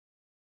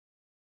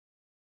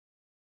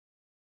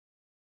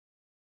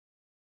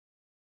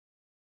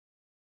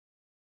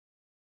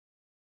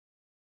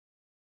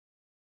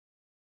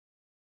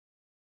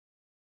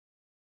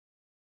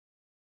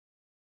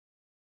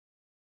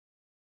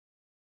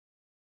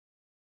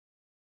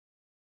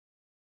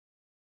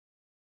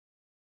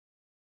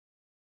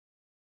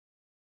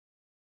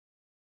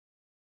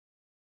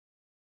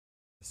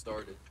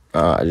Started.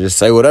 Just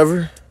say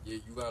whatever. Yeah,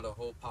 you got a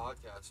whole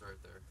podcast right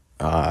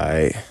there.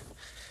 Alright.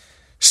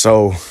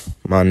 So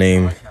my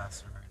name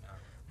Podcasting right now.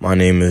 my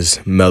name is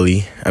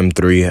Melly,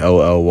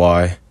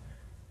 M3LLY.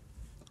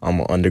 I'm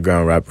an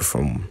underground rapper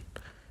from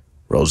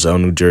Roselle,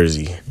 New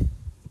Jersey.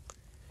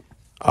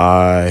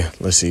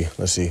 Let's see.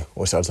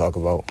 What should I talk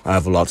about? I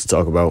have a lot to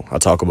talk about. I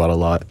talk about a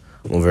lot.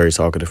 I'm a very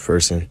talkative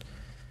person.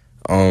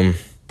 I'm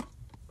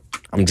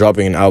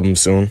dropping an album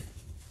soon.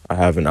 I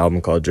have an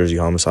album called Jersey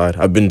Homicide.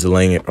 I've been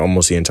delaying it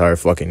almost the entire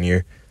fucking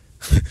year.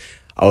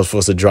 I was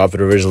supposed to drop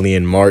it originally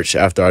in March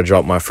after I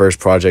dropped my first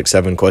project,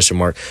 7 question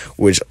mark,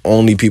 which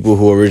only people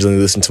who originally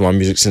listened to my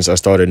music since I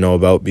started know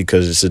about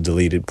because it's a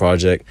deleted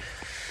project.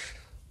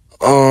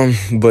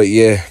 But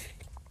yeah,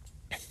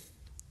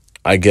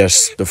 I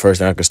guess the first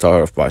thing I could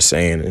start off by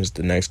saying is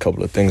the next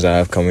couple of things I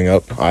have coming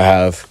up. I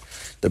have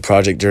the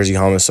project Jersey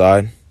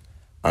Homicide.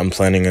 I'm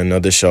planning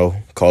another show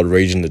called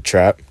Raging the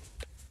Trap.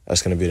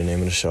 That's going to be the name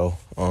of the show.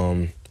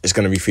 It's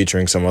going to be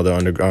featuring some other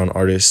underground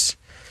artists.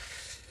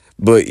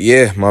 But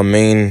yeah, my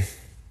main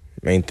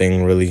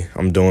thing really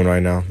I'm doing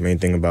right now, main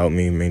thing about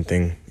me, main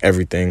thing,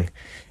 everything,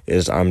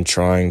 is I'm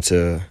trying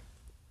to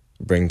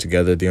bring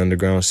together the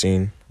underground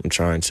scene. I'm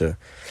trying to,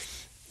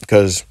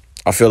 because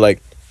I feel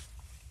like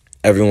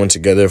everyone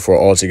together, if we're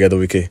all together,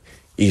 we could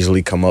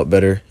easily come up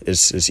better.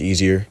 It's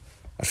easier.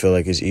 I feel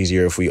like it's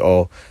easier if we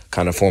all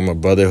kind of form a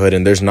brotherhood,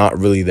 and there's not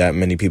really that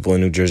many people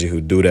in New Jersey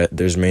who do that.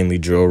 There's mainly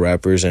drill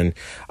rappers, and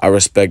I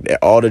respect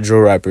all the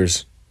drill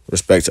rappers.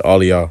 Respect to all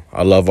of y'all.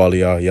 I love all of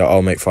y'all. Y'all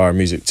all make fire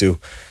music too.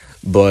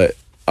 But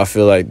I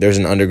feel like there's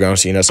an underground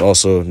scene that's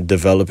also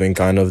developing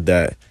kind of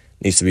that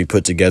needs to be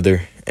put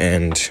together.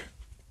 And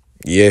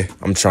yeah,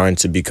 I'm trying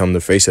to become the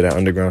face of that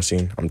underground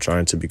scene. I'm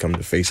trying to become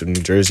the face of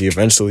New Jersey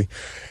eventually.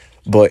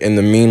 But in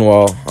the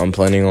meanwhile, I'm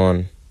planning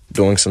on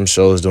doing some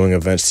shows, doing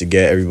events to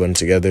get everyone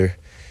together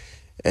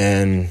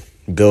and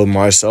build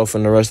myself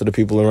and the rest of the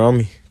people around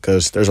me.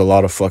 Because there's a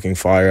lot of fucking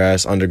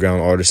fire-ass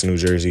underground artists in New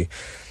Jersey.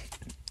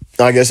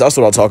 I guess that's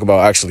what I'll talk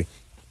about, actually.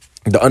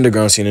 The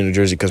underground scene in New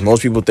Jersey, because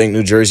most people think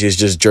New Jersey is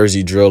just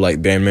Jersey drill,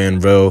 like Bandman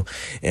Bro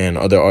and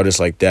other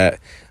artists like that.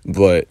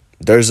 But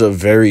there's a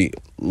very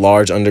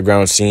large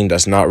underground scene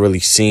that's not really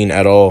seen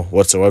at all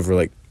whatsoever.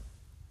 Like,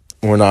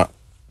 we're not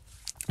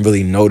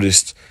really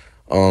noticed.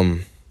 But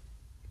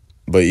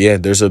yeah,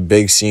 there's a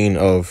big scene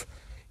of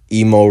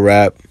emo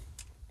rap,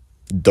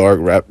 dark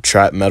rap,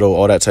 trap metal,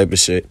 all that type of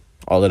shit.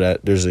 All of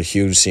that. There's a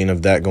huge scene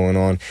of that going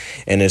on,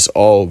 and it's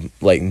all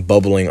like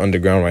bubbling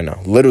underground right now.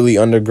 Literally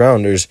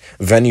underground. There's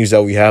venues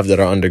that we have that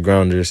are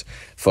underground. There's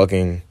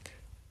fucking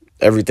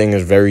everything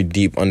is very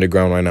deep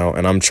underground right now,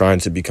 and I'm trying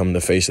to become the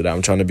face of that.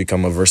 I'm trying to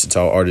become a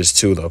versatile artist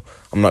too, though.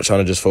 I'm not trying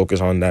to just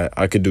focus on that.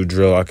 I could do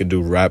drill, I could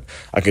do rap,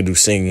 I could do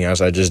singing, as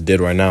I just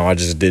did right now. I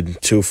just did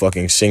 2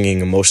 fucking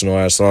singing emotional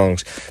ass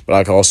songs, but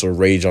I could also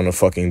rage on a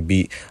fucking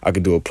beat. I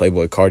could do a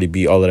Playboy Cardi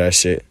beat, all of that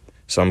shit.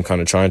 So I'm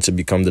kind of trying to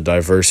become the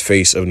diverse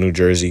face of New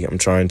Jersey. I'm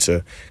trying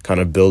to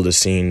kind of build a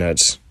scene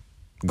that's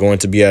going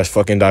to be as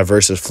fucking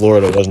diverse as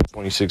Florida was in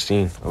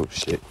 2016. Oh,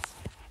 shit.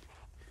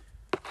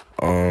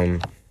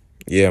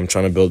 Yeah, I'm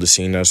trying to build a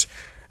scene that's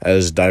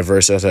as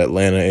diverse as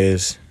Atlanta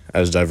is,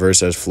 as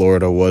diverse as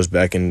Florida was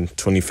back in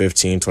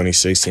 2015,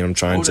 2016. I'm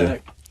trying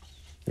to,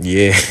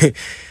 yeah,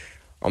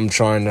 I'm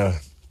trying to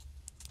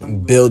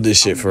build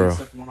this shit for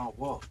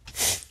real.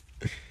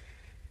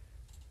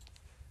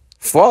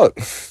 Fuck.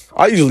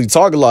 I usually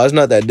talk a lot. It's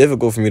not that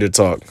difficult for me to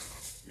talk.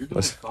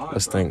 Let's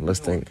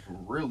think.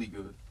 Really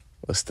good.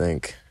 Let's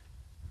think.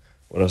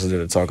 What else is there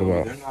to talk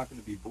about? They're not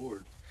going to be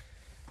bored.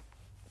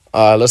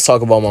 Let's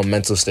talk about my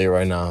mental state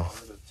right now.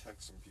 I'm going to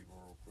text some people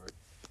real quick.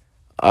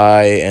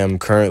 I am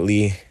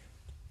currently,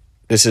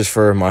 this is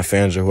for my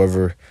fans or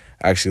whoever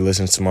actually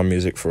listens to my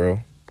music for real.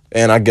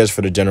 And I guess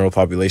for the general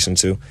population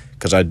too,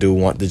 because I do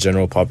want the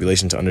general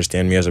population to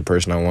understand me as a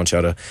person. I want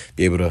y'all to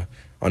be able to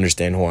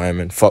understand who I am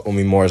and fuck with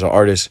me more as an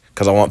artist,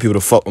 because I want people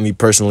to fuck with me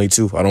personally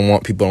too. I don't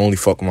want people to only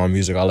fuck with my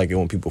music. I like it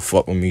when people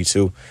fuck with me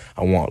too.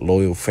 I want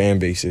loyal fan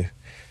bases.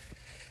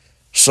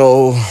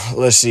 So,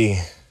 let's see.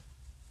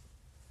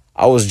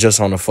 I was just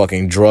on a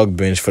fucking drug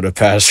binge for the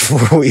past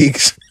 4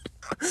 weeks.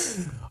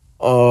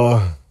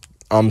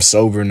 I'm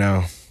sober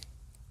now.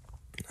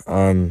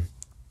 I'm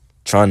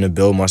trying to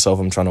build myself.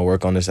 I'm trying to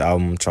work on this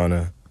album. I'm trying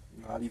to...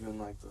 Not even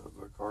like the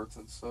cards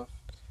and stuff?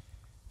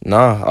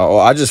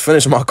 Nah, I just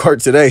finished my cart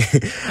today.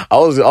 I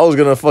was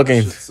gonna fucking...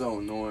 That shit's so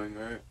annoying,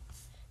 right?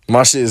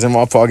 My shit is in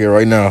my pocket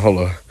right now. Hold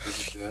on.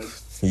 Is it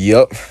dead?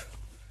 Yup.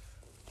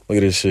 Look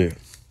at this shit.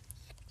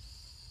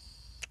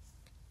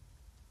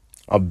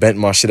 I bent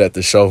my shit at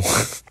the show.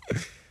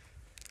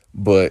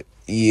 But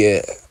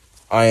yeah,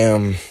 I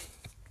am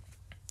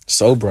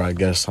sober, I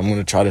guess. I'm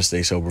gonna try to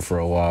stay sober for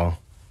a while,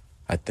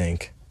 I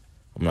think.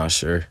 I'm not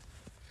sure.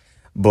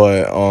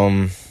 But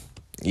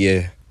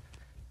yeah.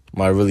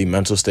 My really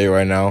mental state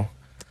right now,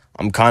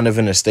 I'm kind of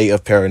in a state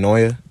of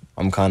paranoia.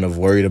 I'm kind of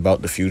worried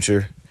about the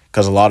future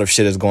because a lot of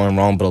shit is going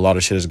wrong, but a lot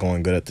of shit is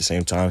going good at the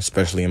same time,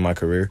 especially in my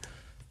career.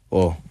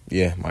 Well,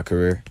 yeah, my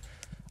career.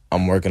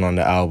 I'm working on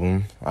the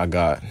album. I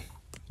got a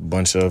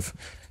bunch of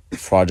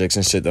projects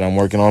and shit that I'm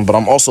working on, but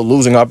I'm also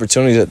losing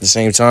opportunities at the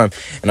same time.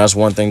 And that's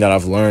one thing that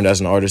I've learned as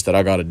an artist that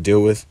I got to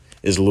deal with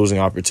is losing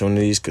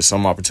opportunities, because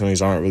some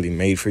opportunities aren't really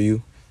made for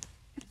you.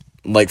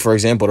 Like, for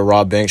example, the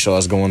Rob Banks show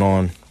that's going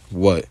on,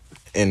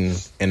 in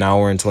an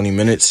hour and 20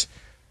 minutes.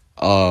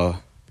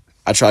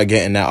 I tried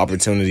getting that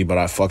opportunity, but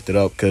I fucked it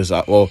up because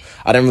I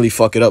didn't really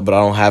fuck it up, but I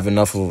don't have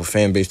enough of a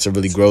fan base to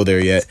really grow there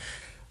yet.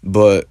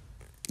 But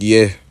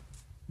yeah,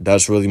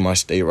 that's really my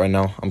state right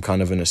now. I'm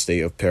kind of in a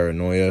state of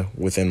paranoia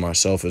within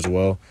myself as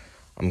well.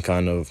 I'm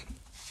kind of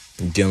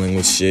dealing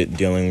with shit,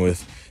 dealing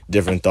with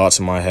different thoughts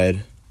in my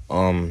head,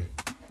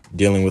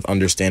 dealing with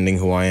understanding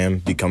who I am,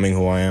 becoming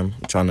who I am.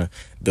 I'm trying to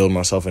build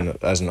myself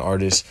as an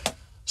artist.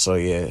 So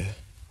yeah,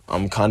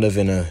 I'm kind of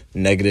in a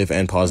negative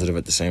and positive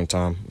at the same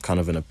time. I'm kind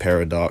of in a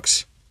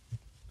paradox.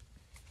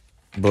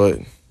 But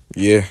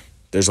yeah,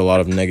 there's a lot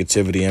of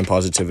negativity and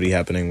positivity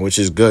happening, which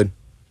is good.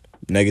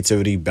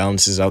 Negativity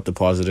balances out the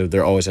positive.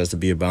 There always has to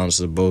be a balance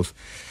of both.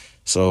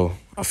 So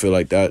I feel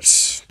like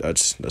that's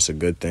a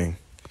good thing.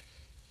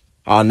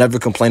 I'll never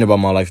complain about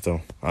my life,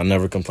 though. I'll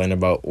never complain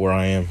about where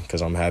I am,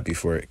 because I'm happy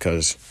for it.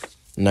 Because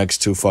next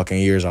 2 fucking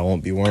years, I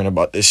won't be worrying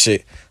about this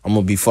shit. I'm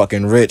going to be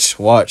fucking rich.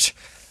 Watch.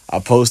 I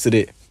posted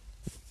it.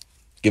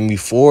 Give me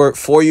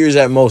four years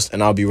at most,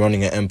 and I'll be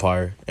running an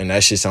empire. And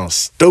that shit sounds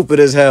stupid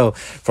as hell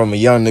from a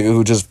young nigga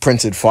who just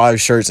printed 5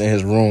 shirts in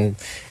his room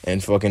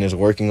and fucking is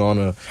working on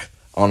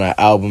an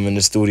album in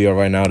the studio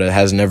right now that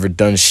has never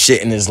done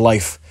shit in his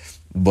life.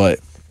 But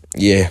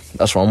yeah,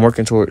 that's what I'm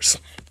working towards.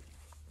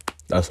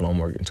 That's what I'm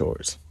working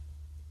towards.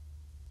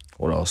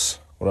 What else?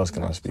 What else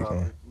can I speak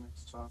on?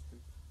 Next topic.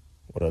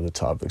 What other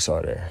topics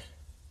are there?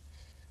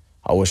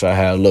 I wish I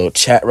had a little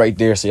chat right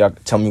there so y'all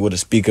could tell me what to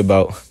speak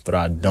about, but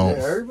I don't.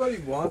 Yeah, everybody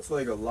wants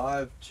like a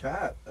live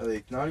chat.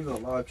 Like, not even a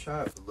live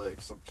chat, but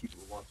like some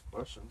people want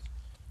questions.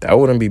 That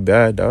wouldn't be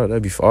bad, dog.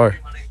 That'd be fire.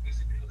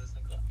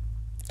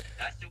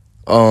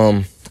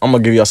 I'm gonna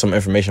give y'all some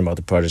information about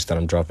the projects that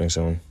I'm dropping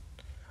soon.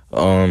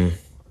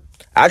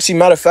 Actually,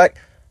 matter of fact,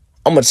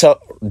 I'm gonna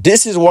tell.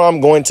 This is where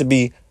I'm going to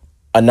be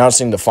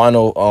announcing the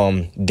final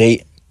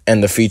date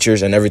and the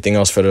features and everything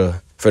else for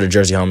the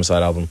Jersey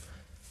Homicide album.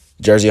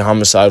 Jersey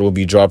Homicide will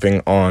be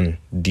dropping on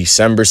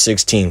December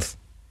 16th.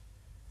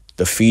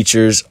 The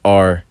features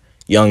are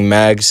Young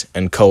Mags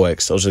and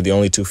Coex. Those are the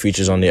only 2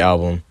 features on the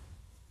album.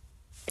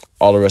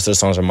 All the rest of the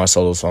songs are my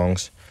solo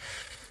songs.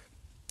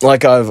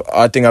 Like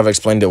I think I've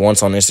explained it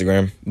once on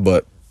Instagram,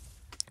 but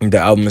the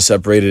album is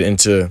separated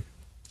into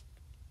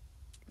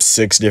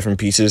 6 different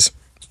pieces.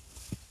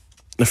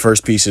 The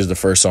first piece is the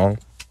first song.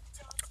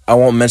 I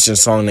won't mention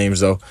song names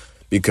though,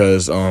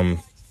 because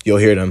you'll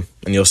hear them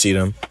and you'll see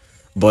them.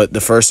 But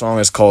the first song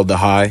is called The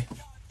High.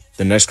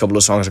 The next couple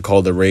of songs are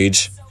called The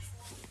Rage.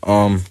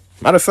 Matter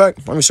of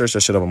fact, let me search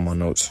that shit up on my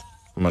notes.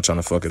 I'm not trying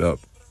to fuck it up.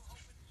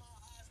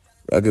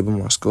 I give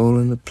my skull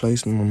in the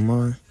place in my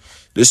mind.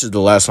 This is the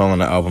last song on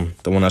the album,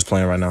 the one that's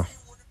playing right now.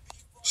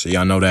 So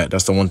y'all know that.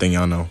 That's the one thing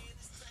y'all know.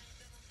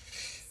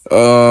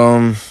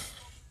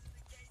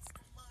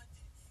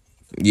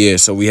 Yeah,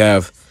 so we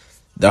have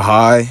The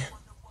High,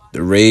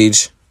 The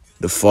Rage,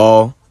 The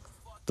Fall,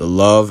 The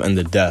Love, and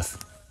The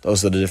Death.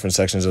 Those are the different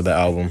sections of the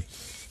album.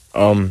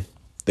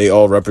 They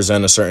all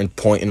represent a certain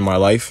point in my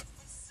life.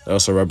 They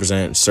also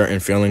represent certain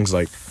feelings.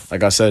 Like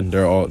I said,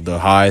 they're all the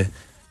high,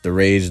 the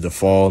rage, the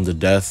fall, the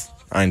death.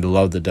 I ain't the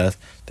love, the death.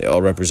 They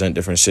all represent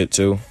different shit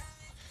too.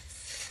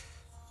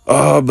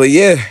 But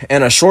yeah,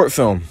 and a short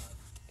film.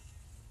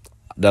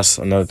 That's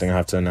another thing I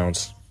have to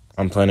announce.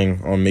 I'm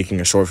planning on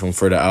making a short film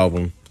for the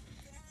album.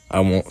 I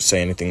won't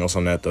say anything else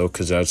on that though,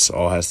 because that's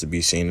all has to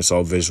be seen. It's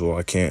all visual.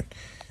 I can't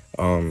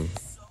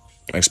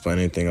explain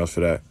anything else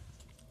for that.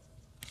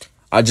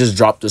 I just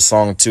dropped a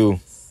song too.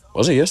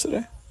 Was it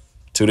yesterday?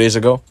 2 days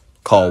ago?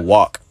 Called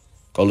Walk.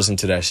 Go listen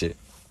to that shit.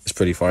 It's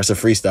pretty far. It's a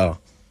freestyle.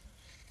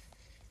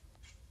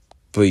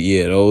 But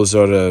yeah, those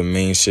are the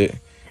main shit.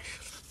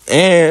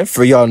 And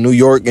for y'all New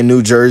York and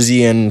New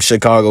Jersey and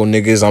Chicago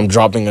niggas, I'm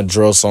dropping a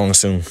drill song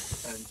soon.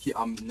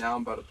 And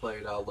I'm about to play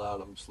it out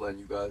loud. I'm just letting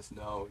you guys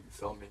know. You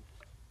feel me?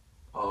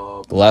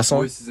 The last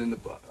song? Voice is in the.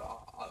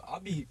 I'll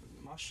be.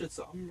 My shit's.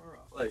 I'm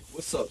like,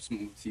 what's up,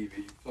 Smooth TV?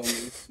 You feel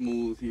me?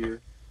 Smooth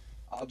here.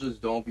 I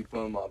just don't be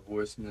putting my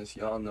voice in this.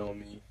 Y'all know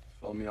me.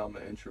 Feel me? I'm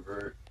an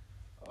introvert.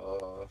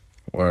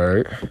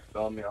 Word.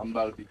 Feel me? I'm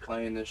about to be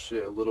playing this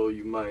shit a little.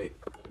 You might.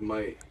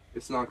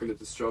 It's not gonna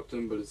disrupt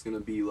him, but it's gonna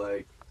be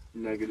like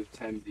negative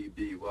 10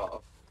 dB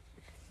while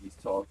he's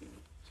talking.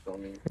 Feel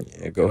me?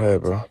 Yeah, go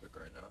ahead, bro.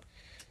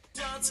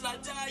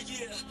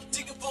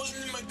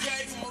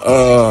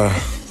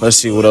 Let's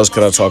see, what else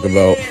could I talk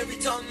about?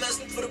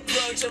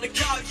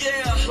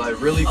 Like,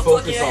 really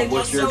focus on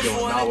what you're doing,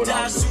 not what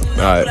I'm doing.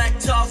 Alright.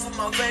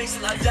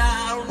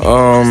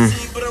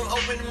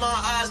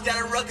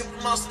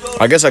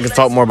 I guess I could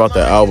talk more about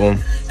the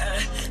album.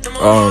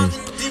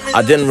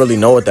 I didn't really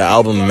know what the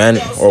album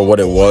meant or what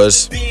it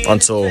was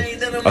until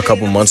a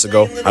couple months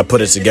ago. I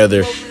put it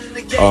together.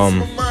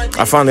 I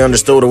I finally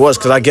understood what it was,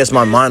 because I guess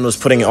my mind was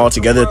putting it all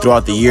together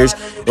throughout the years.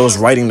 It was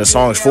writing the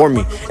songs for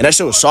me, and that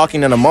shit was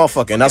shocking than a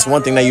motherfucker. And that's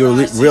one thing that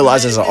you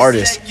realize as an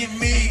artist.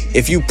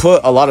 If you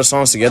put a lot of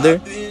songs together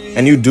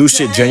and you do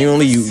shit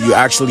genuinely, you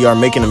actually are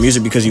making the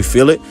music because you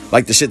feel it.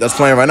 Like the shit that's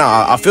playing right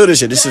now, I feel this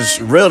shit. This is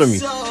real to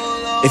me.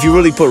 If you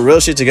really put real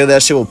shit together,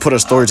 that shit will put a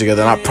story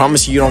together. And I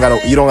promise you, you don't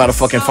gotta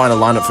fucking find a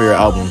lineup for your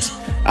albums.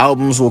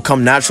 Albums will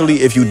come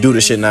naturally if you do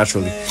the shit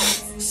naturally.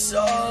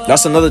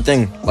 That's another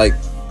thing. Like,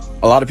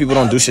 a lot of people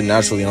don't do shit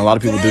naturally, and a lot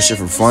of people do shit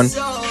for fun.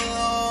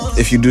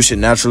 If you do shit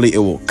naturally, it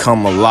will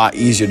come a lot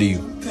easier to you.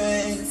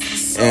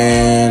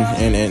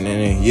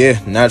 And yeah,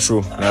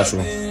 natural.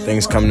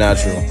 Things come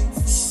natural.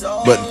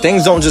 But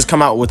things don't just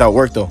come out without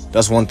work, though.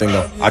 That's one thing,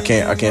 though. I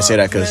can't say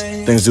that, because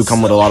things do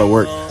come with a lot of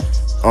work.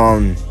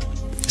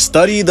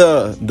 Study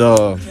the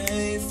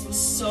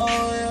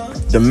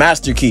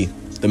Master Key,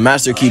 the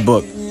Master Key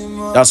book.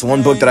 That's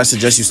one book that I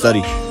suggest you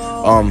study.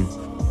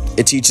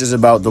 It teaches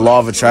about the law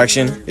of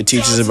attraction. It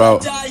teaches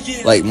about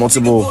like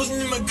multiple.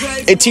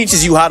 It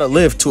teaches you how to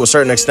live to a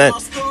certain extent.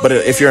 But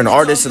if you're an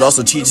artist, it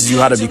also teaches you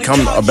how to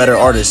become a better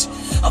artist.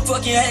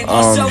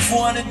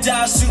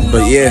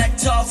 But yeah,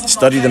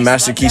 study the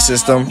Master Key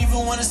system.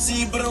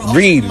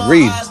 Read.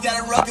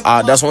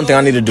 That's one thing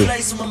I need to do.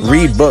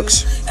 Read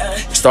books.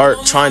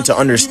 Start trying to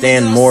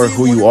understand more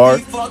who you are.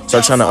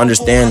 Start trying to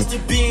understand.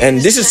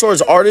 And this is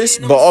towards artists,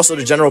 but also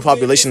the general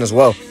population as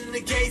well.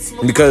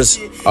 Because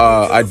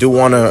I do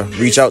want to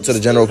reach out to the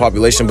general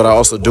population, but I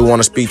also do want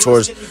to speak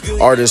towards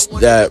artists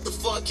that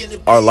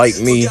are like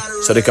me,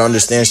 so they can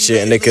understand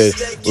shit and they could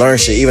learn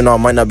shit, even though I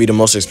might not be the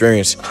most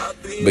experienced.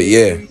 But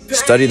yeah,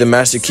 study the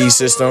Master Key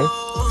system.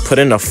 Put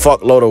in a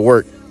fuckload of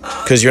work,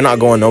 because you're not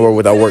going nowhere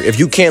without work. If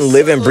you can't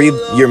live and breathe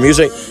your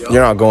music,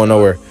 you're not going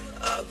nowhere.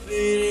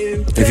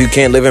 If you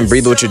can't live and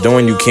breathe what you're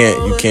doing, you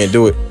can't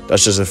do it.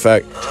 That's just a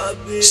fact.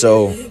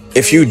 So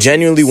if you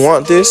genuinely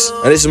want this,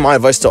 and this is my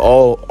advice to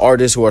all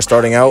artists who are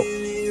starting out,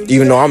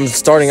 even though I'm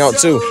starting out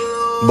too,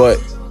 but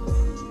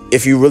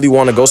if you really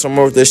want to go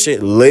somewhere with this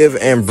shit, live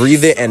and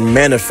breathe it and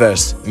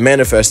manifest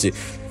it.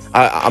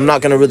 I'm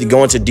not going to really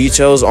go into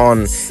details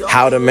on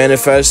how to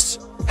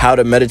manifest, how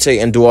to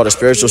meditate and do all the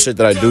spiritual shit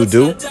that I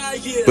do.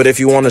 But if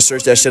you want to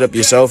search that shit up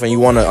yourself and you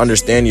want to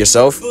understand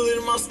yourself,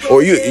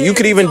 or you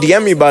could even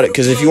DM me about it,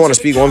 because if you want to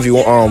speak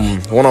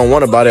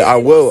one-on-one about it, I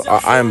will.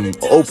 I'm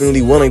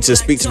openly willing to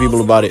speak to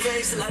people about it.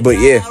 But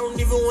yeah,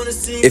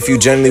 if you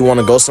genuinely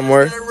want to go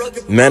somewhere,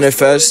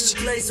 manifest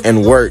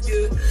and work.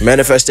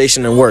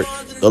 Manifestation and work.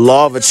 The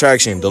law of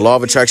attraction. The law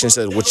of attraction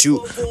says what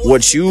you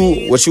want,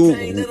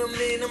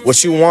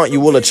 you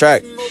will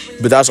attract.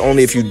 But that's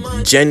only if you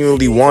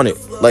genuinely want it.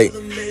 Like,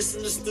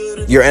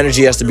 your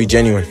energy has to be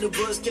genuine.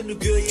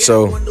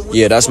 So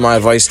yeah, that's my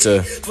advice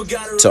to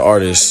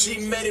artists.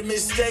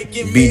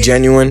 Be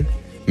genuine,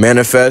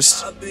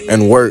 manifest,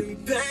 and work.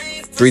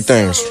 3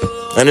 things.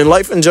 And in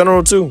life in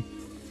general too.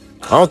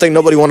 I don't think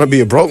nobody want to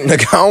be a broke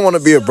nigga. I don't want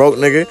to be a broke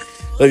nigga.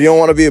 If you don't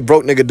want to be a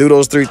broke nigga, do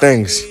those 3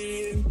 things.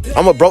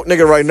 I'm a broke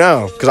nigga right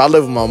now because I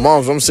live with my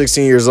mom, so I'm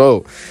 16 years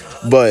old.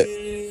 But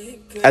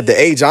at the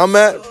age I'm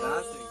at,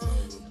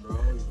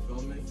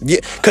 yeah,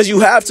 because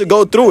you have to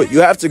go through it. You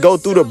have to go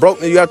through the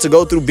brokeness. You have to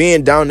go through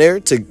being down there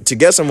to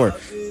get somewhere.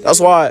 That's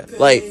why,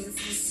 like,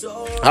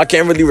 I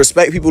can't really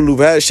respect people who've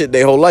had shit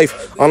their whole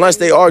life unless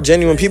they are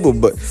genuine people.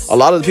 But a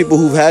lot of the people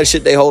who've had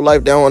shit their whole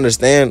life, they don't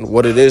understand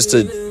what it is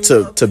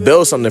to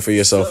build something for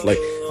yourself. Like,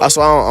 that's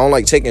why I don't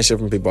like taking shit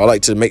from people. I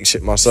like to make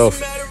shit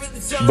myself.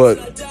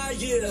 But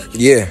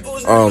yeah,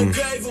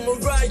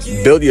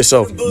 build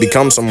yourself,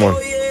 become someone.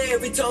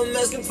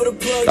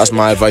 That's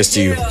my advice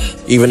to you.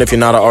 Even if you're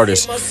not an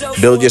artist,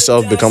 build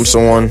yourself, become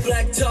someone,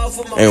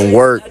 and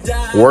work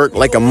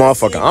like a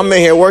motherfucker. I'm in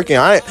here working.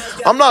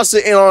 I'm not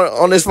sitting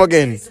on this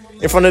fucking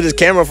in front of this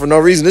camera for no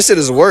reason. This shit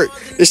is work.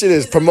 This shit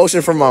is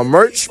promotion for my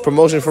merch,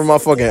 promotion for my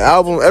fucking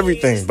album,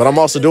 everything. But I'm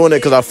also doing it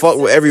because I fuck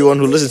with everyone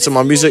who listens to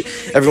my music.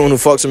 Everyone who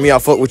fucks with me, I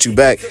fuck with you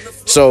back.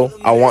 So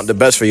I want the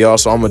best for y'all,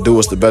 so I'm gonna do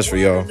what's the best for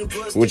y'all,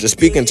 which is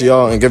speaking to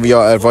y'all and giving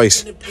y'all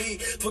advice.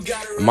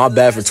 My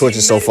bad for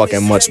twitching so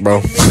fucking much,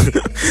 bro.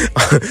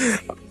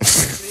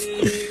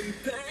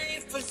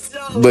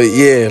 But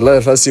yeah,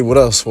 let's see what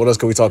else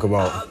can we talk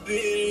about.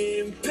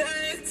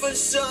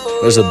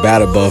 There's a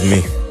bat above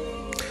me.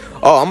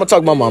 Oh, I'm gonna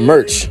talk about my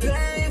merch.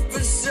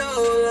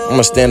 I'm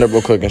gonna stand up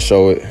real quick and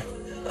show it.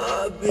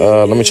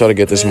 Let me try to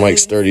get this mic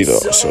sturdy though,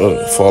 so it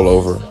doesn't fall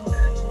over.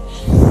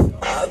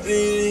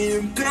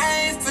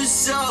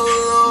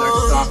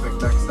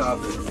 Next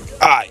topic.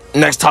 Alright,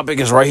 next topic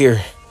is right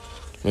here.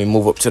 Let me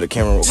move up to the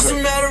camera real quick.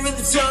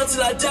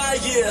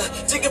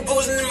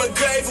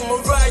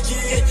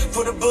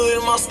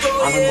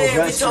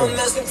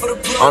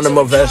 On the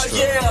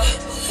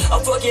Movestra. I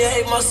fucking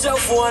hate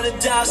myself, wanna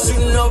die.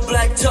 Shooting up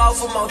black tar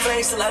for my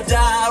veins till I die.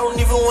 I don't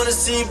even wanna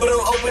see, but I'm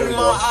opening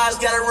my eyes.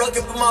 Gotta rock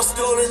up in my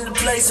skull in the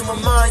place in my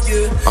mind,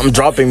 yeah. I'm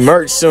dropping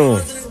merch soon.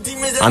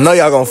 I know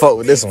y'all gonna fuck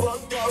with this one.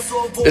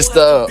 It's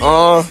the,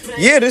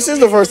 yeah, this is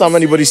the first time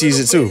anybody sees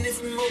it too.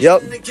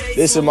 Yep,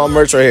 this is my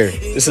merch right here.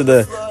 This is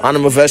the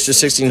Anima Vesture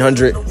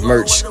 1600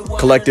 merch,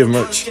 collective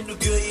merch.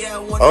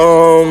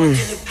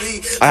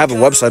 I have a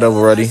website up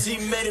already.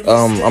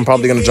 I'm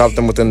probably gonna drop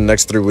them within the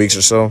next 3 weeks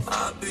or so,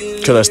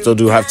 cause I still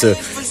do have to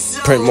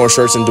print more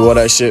shirts and do all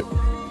that shit.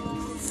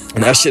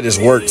 And that shit is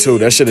work too.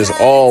 That shit is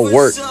all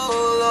work.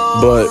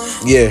 But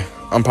yeah,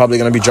 I'm probably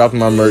gonna be dropping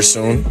my merch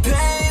soon,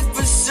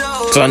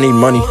 cause I need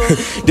money.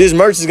 This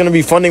merch is gonna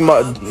be funding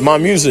my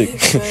music.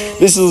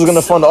 This is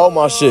gonna fund all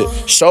my shit,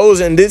 shows,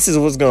 and this is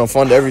what's gonna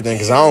fund everything.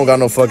 Cause I don't got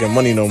no fucking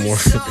money no more.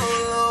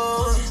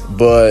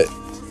 But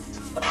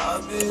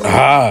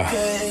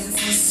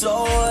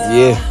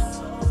yeah,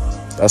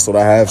 that's what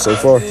I have so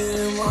far.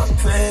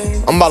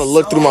 I'm about to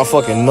look through my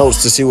fucking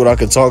notes to see what I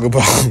could talk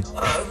about.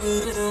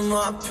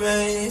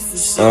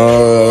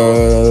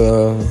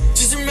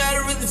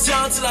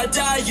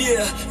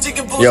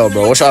 Yo,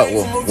 bro,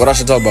 what I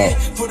should talk about?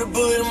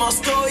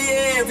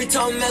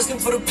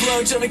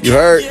 You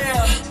heard?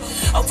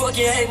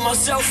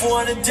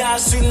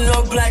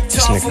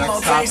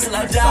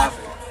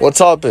 What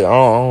topic?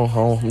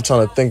 I'm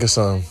trying to think of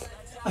something.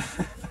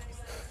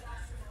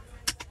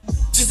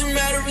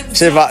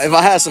 Shit, if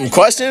I had some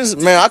questions,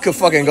 man, I could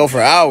fucking go for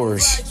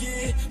hours.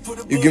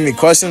 You give me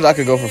questions, I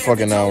could go for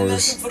fucking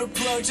hours.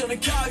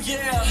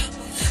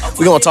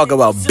 We gonna talk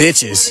about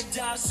bitches,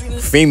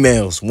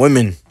 females,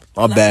 women.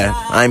 My bad,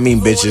 I ain't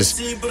mean bitches.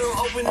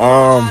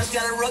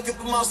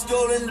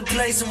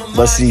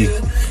 Let's see.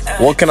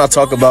 What can I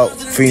talk about?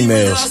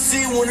 Females.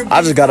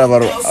 I just got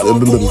out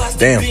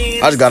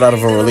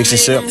of a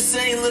relationship.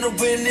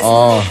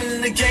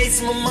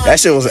 That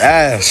shit was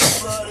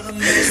ass.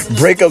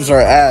 Breakups are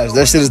ass.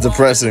 That shit is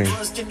depressing.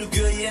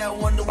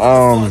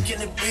 I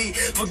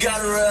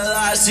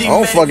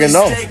don't fucking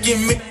know.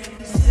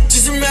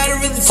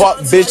 Fuck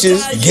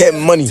bitches, get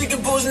money.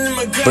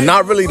 But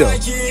not really though.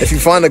 If you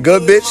find a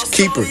good bitch,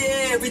 keep her.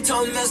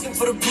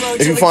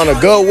 If you find a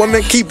good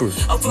woman, keep her.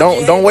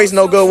 Don't waste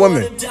no good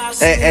women.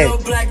 And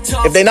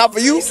if they not for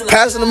you,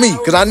 pass them to me,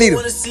 cause I need them.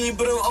 I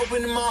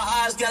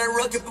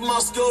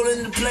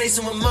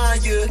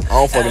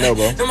don't fucking know,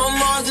 bro.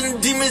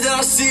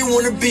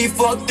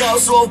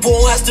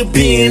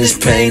 Be in this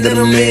pain that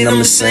I'm in, I'm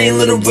insane,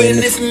 little win.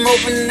 If I'm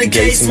opening the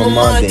gates in my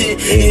mind, then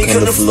ain't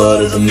come the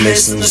flood of the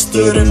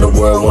misunderstood in the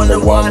world. Wonder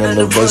why I'm in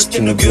the verse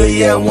can the good,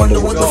 yeah, I wonder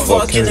what the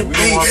fuck can it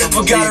be.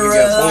 Forgot to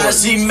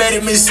realize he made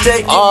a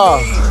mistake.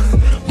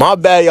 My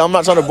bad, y'all. I'm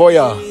not trying to bore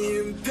y'all.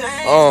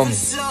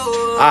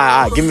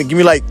 Give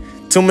me like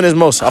 2 minutes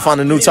most. I'll find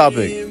a new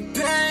topic.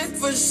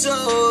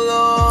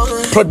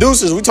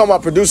 Producers, we talking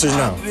about producers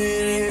now.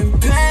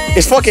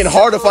 It's fucking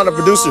hard to find a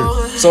producer.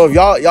 So if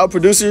y'all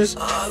producers,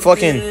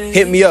 fucking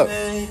hit me up.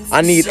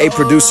 I need a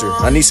producer.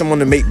 I need someone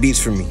to make beats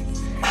for me.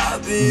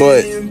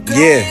 But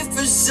yeah,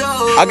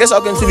 I guess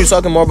I'll continue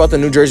talking more about the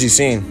New Jersey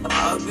scene,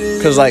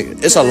 cause like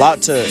it's a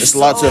lot to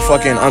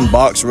fucking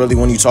unbox really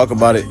when you talk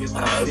about it.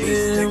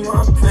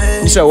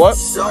 You said what?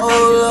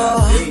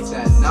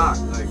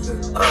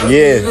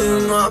 Yeah.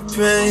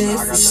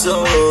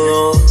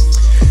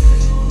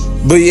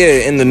 But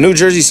yeah, in the New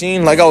Jersey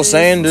scene, like I was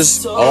saying,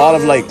 there's a lot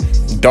of like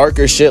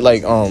darker shit,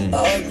 like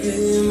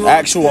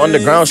actual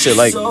underground shit,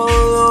 like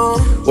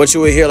what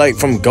you would hear like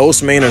from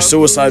Ghost Main or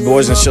Suicide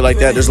Boys and shit like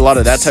that. There's a lot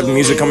of that type of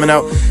music coming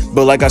out.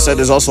 But like I said,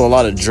 there's also a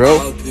lot of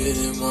drill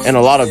and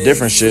a lot of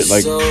different shit,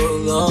 like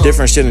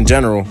different shit in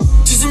general.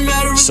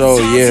 So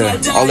yeah,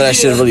 all of that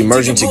shit is really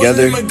merging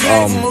together.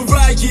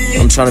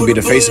 I'm trying to be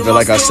the face of it,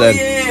 like I said.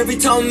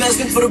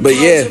 But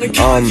yeah,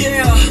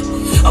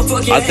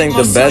 I think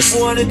the best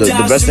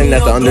thing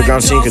that the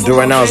underground scene could do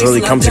right now is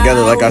really come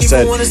together, like I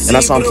said, and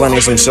that's why I'm planning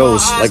some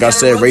shows. Like I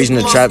said, Raising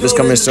the Trap is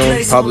coming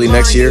soon, probably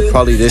next year,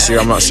 probably this year,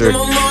 I'm not sure.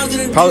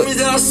 Probably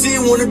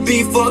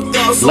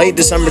late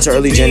December to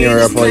early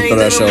January, I'll probably throw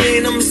that show.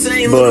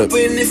 But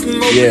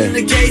yeah,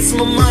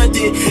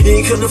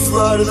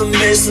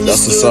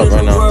 that's what's up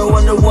right now.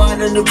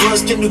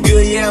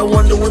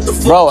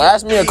 Bro,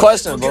 ask me a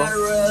question, bro.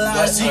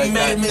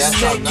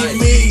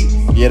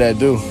 Yeah, that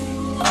do.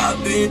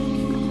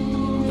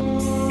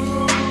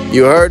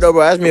 You heard though,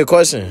 bro? Ask me a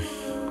question.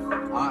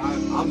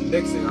 I'm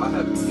mixing. I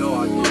have no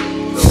idea.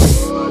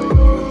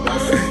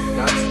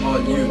 That's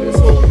on you. This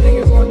whole thing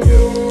is on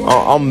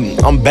you.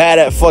 I'm bad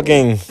at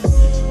fucking.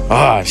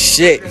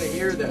 Shit. You're gonna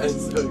hear that,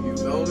 so you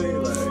feel me?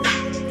 Like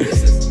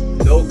this is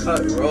no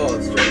cut raw,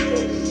 straight up.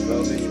 You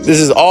feel me? This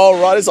is all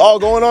raw. This all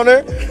going on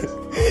there.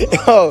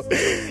 Yo,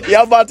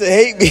 y'all about to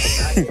hate me.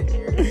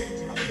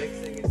 I'm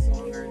mixing a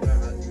song right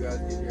now, as you guys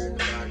can hear in the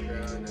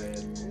background,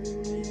 and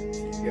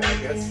yeah, I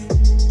guess.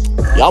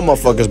 Y'all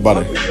motherfuckers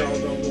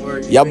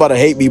y'all about to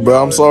hate me,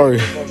 bro. I'm sorry.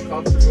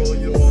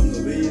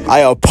 I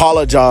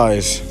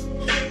apologize.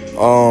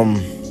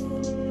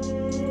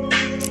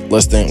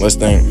 Let's think.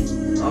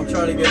 I'm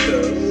trying to get the.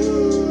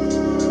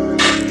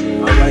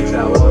 I like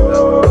that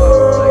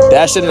one.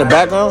 That shit in the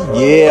background?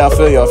 Yeah, I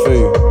feel you.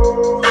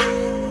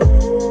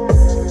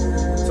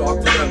 Talk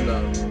to them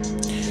now.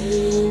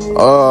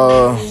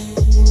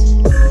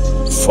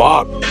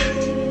 Fuck.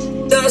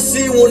 I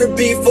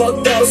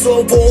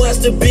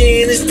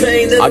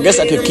guess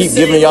I could keep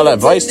giving y'all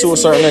advice to a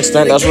certain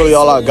extent. That's really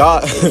all I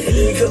got.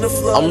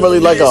 I'm really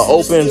like an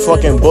open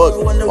fucking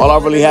book. All I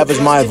really have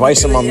is my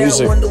advice and my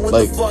music,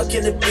 like,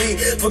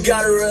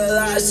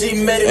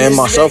 and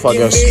myself, I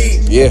guess.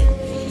 Yeah.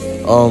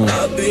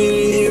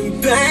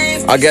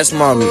 I guess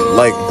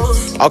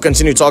I'll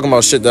continue talking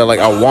about shit that like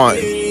I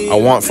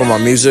want from my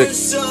music.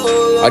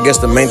 I guess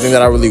the main thing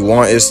that I really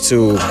want is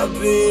to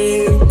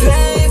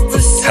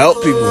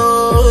help people,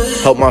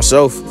 help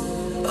myself.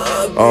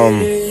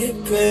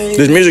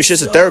 This music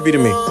shit's a therapy to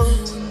me.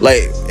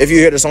 Like, if you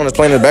hear the song that's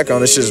playing in the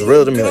background, this shit's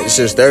real to me. Like, this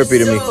shit's therapy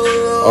to me.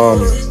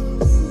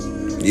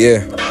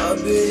 Yeah.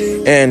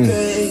 And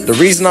the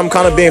reason I'm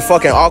kind of being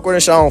fucking awkward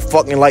and shit, I don't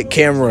fucking like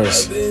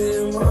cameras.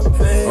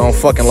 I don't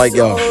fucking like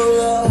y'all.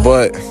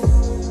 But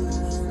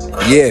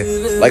yeah,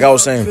 like I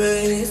was saying,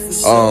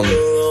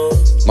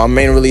 my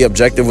main really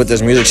objective with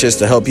this music shit is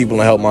to help people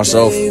and help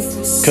myself.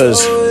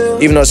 Cause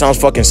even though it sounds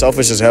fucking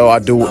selfish as hell, I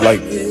do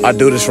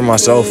this for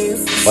myself.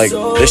 Like,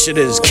 this shit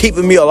is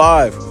keeping me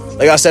alive.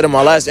 Like I said in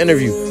my last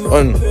interview,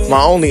 on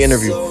my only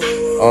interview,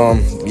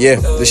 yeah,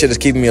 this shit is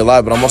keeping me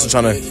alive. But I'm also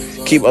trying to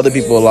keep other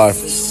people alive.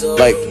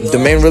 Like, the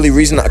main really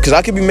reason, cause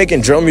I could be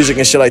making drill music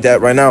and shit like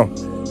that right now.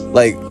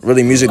 Like,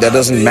 really music that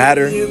doesn't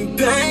matter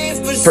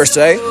per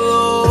se.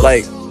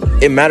 Like,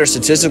 it matters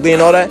statistically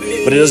and all that,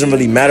 but it doesn't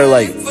really matter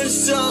like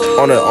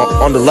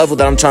on the level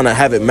that I'm trying to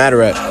have it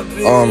matter at.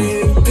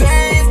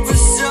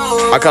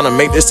 I kind of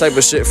make this type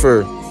of shit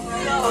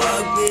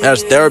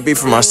as therapy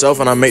for myself,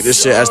 and I make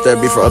this shit as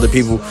therapy for other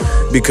people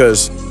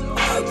because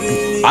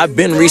I've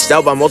been reached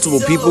out by multiple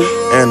people,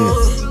 and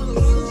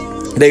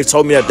they've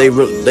told me that they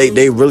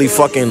really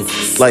fucking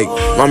like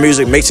my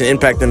music makes an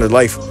impact in their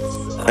life.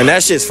 And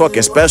that shit's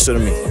fucking special to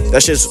me.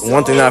 That shit's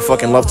one thing that I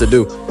fucking love to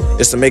do,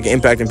 is to make an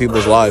impact in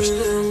people's lives.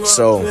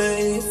 So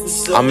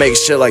I make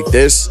shit like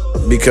this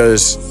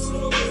because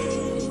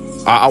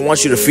I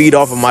want you to feed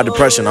off of my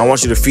depression. I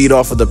want you to feed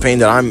off of the pain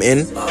that I'm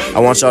in. I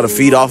want y'all to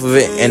feed off of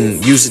it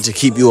and use it to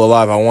keep you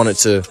alive. I want it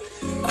to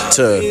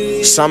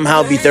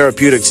somehow be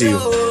therapeutic to you.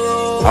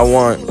 I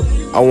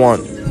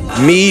want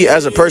me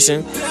as a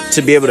person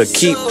to be able to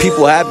keep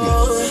people happy.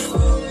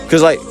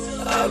 Cause like,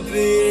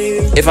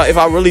 if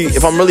I'm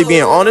really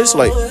being honest,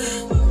 like,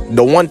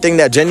 the one thing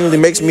that genuinely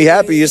makes me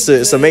happy is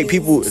to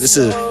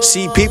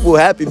see people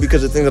happy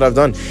because of the things that I've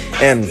done.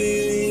 And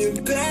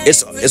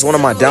it's one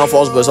of my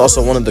downfalls, but it's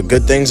also one of the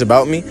good things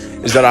about me,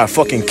 is that I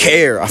fucking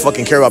care. I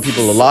fucking care about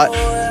people a lot,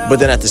 but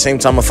then at the same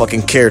time I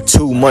fucking care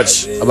too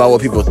much about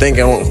what people think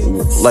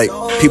and like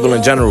people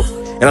in general.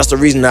 And that's the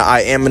reason that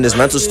I am in this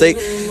mental state,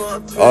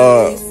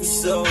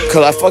 cause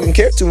I fucking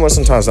care too much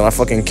sometimes, and I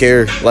fucking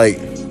care like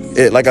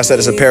I said,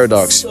 it's a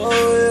paradox.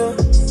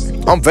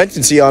 I'm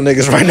venting to y'all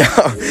niggas right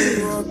now.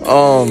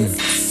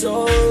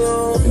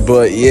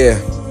 But yeah,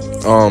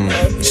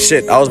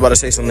 shit, I was about to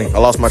say something. I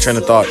lost my train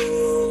of thought.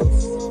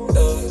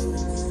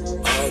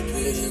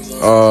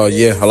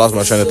 Yeah, I lost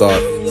my train of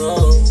thought.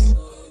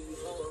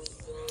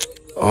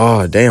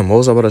 Oh, damn, what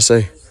was I about to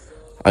say?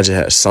 I just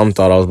had some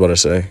thought I was about to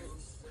say.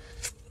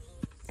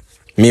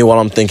 Meanwhile,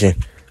 I'm thinking,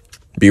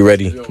 be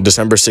ready.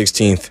 December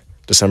 16th,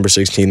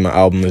 my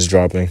album is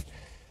dropping.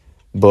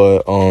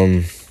 But,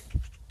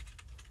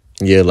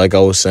 yeah, like I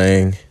was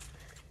saying,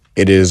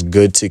 it is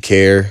good to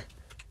care,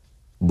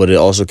 but it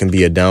also can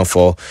be a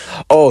downfall.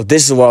 Oh,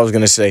 this is what I was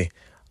going to say.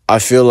 I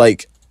feel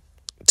like,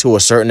 to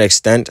a certain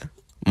extent,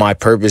 my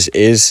purpose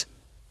is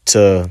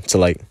to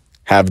like,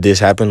 have this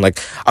happen. Like,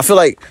 I feel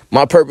like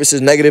my purpose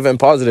is negative and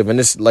positive, and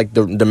it's like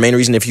the main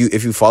reason. If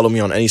you follow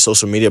me on any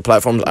social media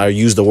platforms, I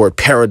use the word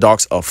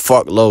paradox a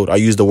fuckload. I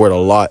use the word a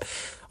lot,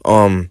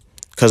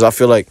 because I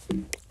feel like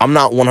I'm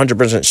not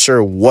 100%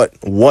 sure what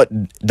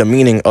the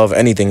meaning of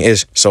anything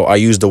is. So I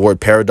use the word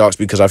paradox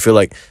because I feel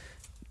like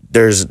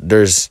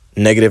there's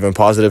negative and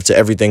positive to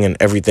everything, and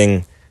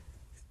everything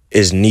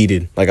is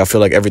needed. Like, I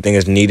feel like everything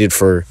is needed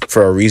for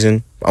a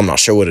reason. I'm not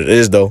sure what it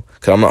is though,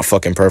 because I'm not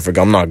fucking perfect.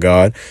 I'm not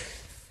God.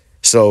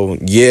 So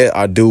yeah,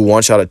 I do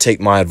want y'all to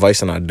take my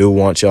advice, and I do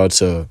want y'all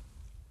to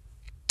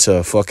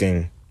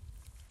fucking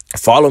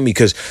follow me,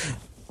 because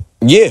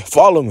yeah,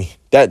 follow me.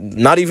 That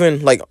not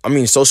even like, I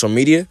mean, social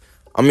media.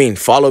 I mean,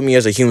 follow me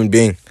as a human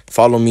being.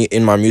 Follow me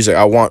in my music.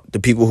 I want the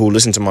people who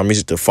listen to my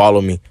music to follow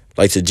me,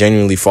 like, to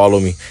genuinely follow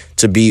me,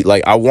 to be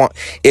like,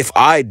 if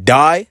I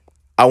die,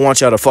 I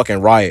want y'all to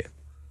fucking riot.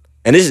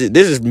 And this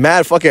is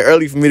mad fucking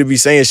early for me to be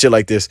saying shit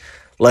like this.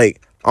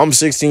 Like, I'm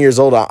 16 years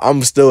old.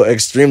 I'm still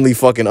extremely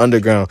fucking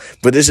underground.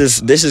 But this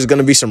is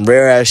gonna be some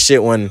rare ass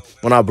shit when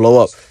I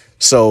blow up.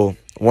 So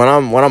when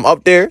I'm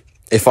up there,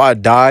 if I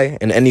die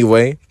in any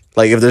way,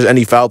 like, if there's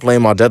any foul play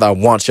in my death, I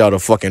want y'all to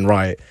fucking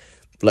riot.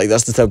 Like,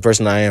 that's the type of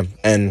person I am.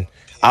 And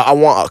I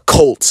want a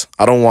cult.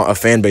 I don't want a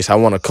fan base. I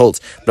want a cult.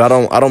 But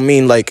I don't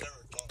mean like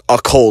a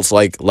cult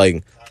like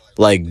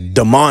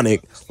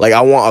demonic. Like,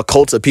 I want a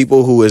cult of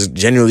people who is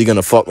genuinely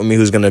gonna fuck with me,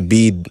 who's gonna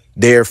be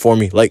there for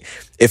me. Like,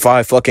 if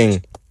I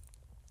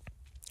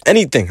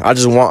anything. I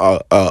just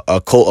want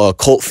a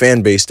cult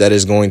fan base that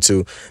is going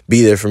to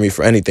be there for me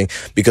for anything.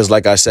 Because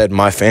like I said,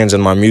 my fans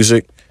and my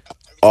music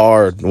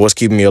are what's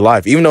keeping me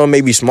alive. Even though it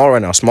may be small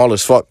right now, small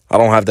as fuck. I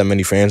don't have that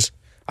many fans.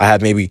 I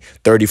have maybe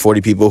 30,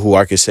 40 people who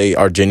I could say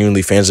are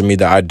genuinely fans of me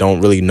that I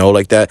don't really know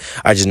like that.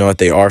 I just know that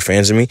they are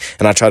fans of me,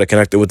 and I try to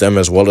connect with them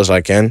as well as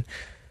I can.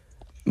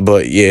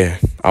 But yeah,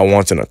 I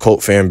want a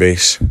cult fan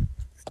base.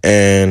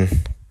 And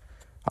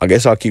I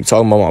guess I'll keep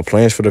talking about my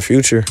plans for the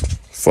future.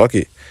 Fuck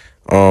it.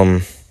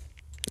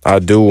 I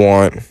do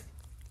want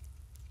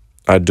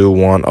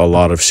a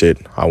lot of shit.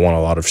 I want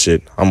a lot of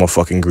shit. I'm a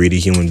fucking greedy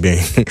human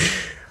being.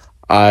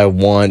 I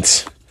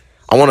want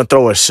to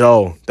throw a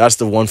show. That's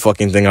the one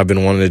fucking thing I've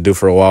been wanting to do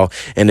for a while.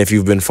 And if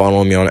you've been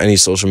following me on any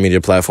social media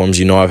platforms,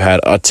 you know I've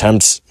had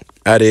attempts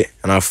at it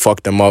and I've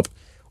fucked them up,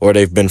 or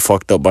they've been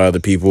fucked up by other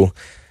people.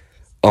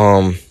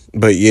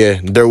 But yeah,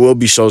 there will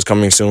be shows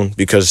coming soon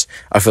because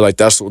I feel like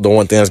that's the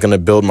one thing that's going to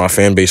build my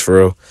fan base for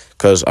real.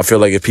 Because I feel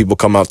like if people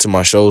come out to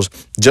my shows,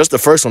 just the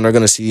first one, they're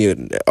going to see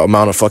the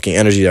amount of fucking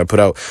energy that I put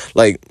out.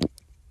 Like,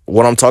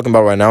 what I'm talking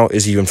about right now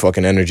is even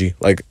fucking energy.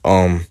 Like,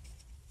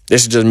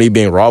 this is just me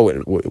being raw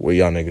with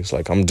y'all niggas.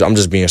 Like, I'm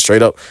just being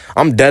straight up.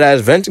 I'm dead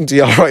ass venting to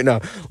y'all right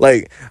now.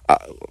 Like,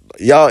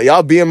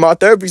 y'all be in my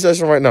therapy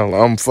session right now.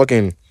 I'm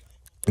fucking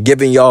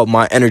giving y'all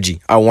my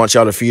energy. I want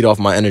y'all to feed off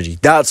my energy.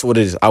 That's what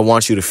it is. I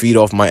want you to feed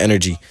off my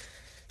energy.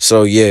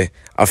 So yeah,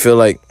 I feel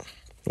like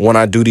when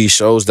I do these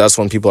shows, that's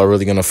when people are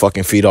really gonna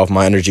fucking feed off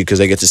my energy because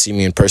they get to see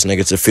me in person. They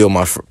get to feel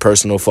my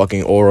personal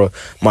fucking aura,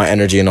 my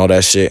energy, and all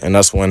that shit. And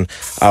that's when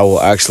I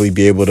will actually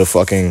be able to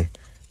fucking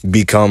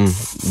become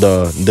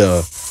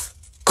the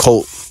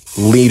cult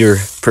leader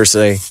per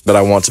se that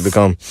I want to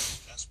become.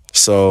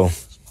 So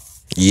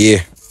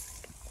yeah,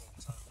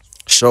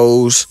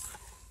 shows,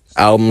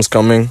 albums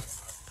coming.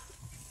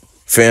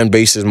 Fan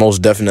base is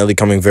most definitely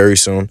coming very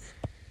soon.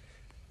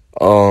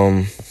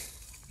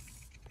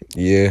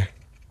 Yeah.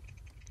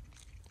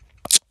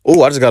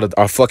 Oh, I just got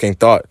a fucking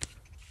thought.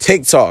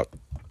 TikTok.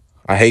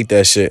 I hate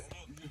that shit.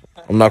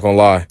 I'm not gonna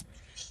lie.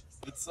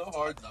 It's so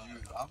hard to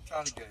use. I'm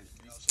trying to get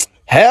used to it.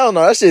 Hell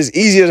no, that shit is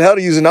easy as hell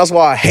to use, and that's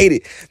why I hate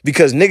it.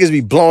 Because niggas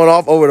be blowing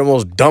off over the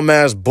most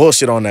dumbass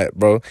bullshit on that,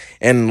 bro.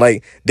 And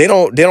like they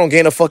don't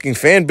gain a fucking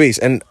fan base.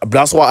 And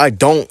that's why I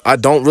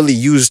don't really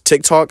use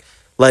TikTok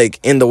like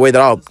in the way that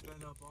I'll.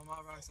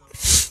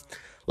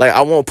 Like,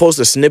 I won't post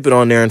a snippet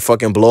on there and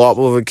fucking blow up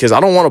over it because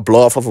I don't want to blow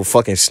off of a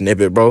fucking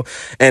snippet, bro.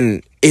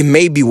 And it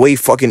may be way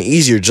fucking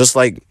easier, just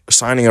like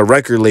signing a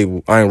record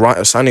label,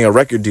 signing a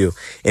record deal.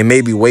 It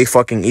may be way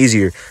fucking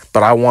easier,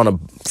 but I want to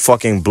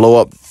fucking blow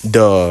up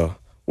the,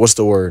 what's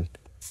the word?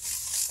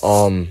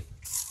 The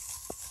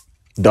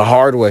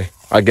hard way,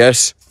 I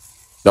guess.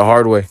 The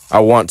hard way. I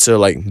want to,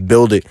 like,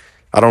 build it.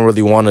 I don't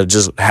really want to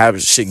just have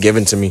shit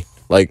given to me.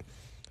 Like,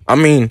 I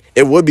mean,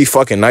 it would be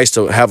fucking nice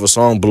to have a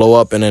song blow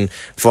up and then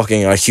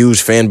fucking a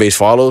huge fan base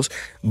follows,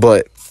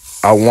 but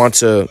I want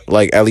to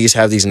like at least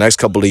have these next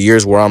couple of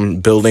years where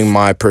I'm building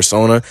my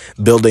persona,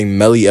 building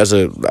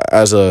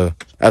M3LLY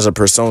as a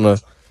persona.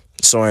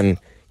 So, and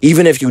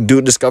even if you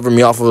do discover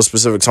me off of a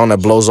specific song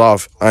that blows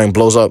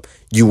up,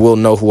 you will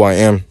know who I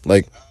am,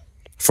 like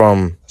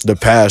from the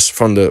past,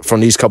 from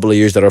these couple of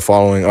years that are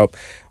following up,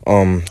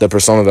 the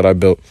persona that I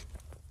built.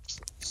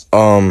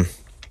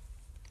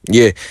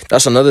 Yeah,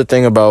 that's another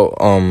thing about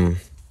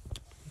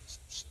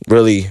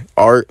really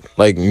art,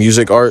 like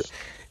music art,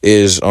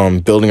 is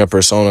building a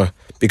persona.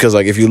 Because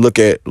like if you look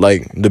at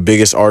like the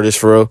biggest artists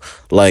for real,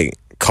 like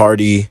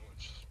Cardi,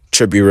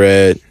 Trippie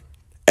Redd,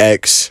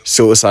 X,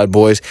 Suicide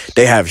Boys,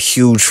 they have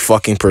huge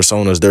fucking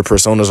personas. Their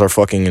personas are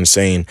fucking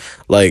insane.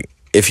 Like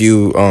if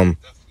you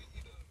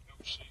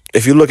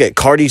look at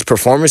Cardi's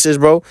performances,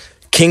 bro,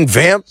 King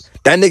Vamp,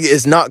 that nigga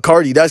is not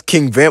Cardi. That's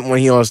King Vamp when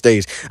he on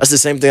stage. That's the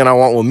same thing I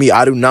want with me.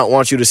 I do not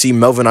want you to see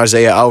Melvin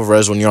Isaiah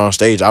Alvarez when you're on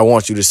stage. I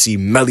want you to see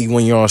M3LLY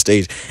when you're on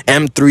stage.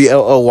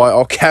 M3LLY,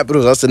 all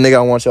capitals. That's the nigga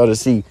I want y'all to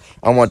see.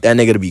 I want that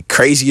nigga to be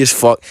crazy as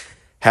fuck,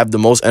 have the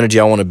most energy.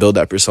 I want to build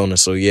that persona.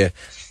 So yeah,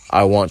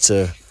 I want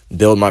to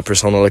build my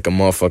persona like a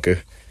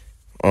motherfucker.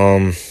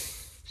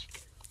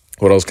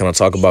 What else can I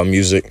talk about?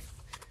 Music.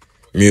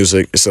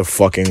 It's a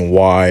fucking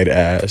wide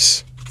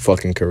ass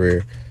fucking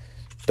career.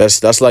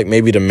 That's like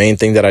maybe the main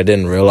thing that I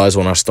didn't realize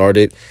when I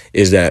started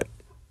is that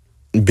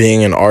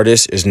being an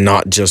artist is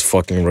not just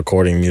fucking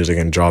recording music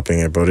and dropping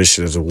it, bro. This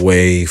shit is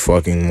way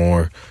fucking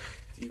more.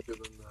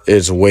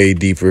 It's way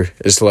deeper.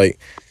 It's like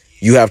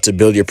you have to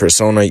build your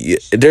persona.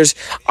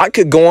 I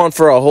could go on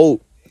for a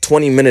whole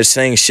 20 minutes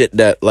saying shit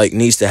that like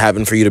needs to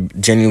happen for you to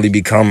genuinely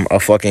become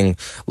a fucking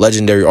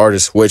legendary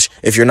artist, which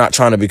if you're not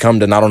trying to become,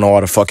 then I don't know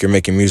why the fuck you're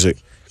making music.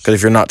 Because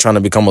if you're not trying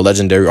to become a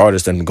legendary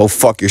artist, then go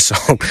fuck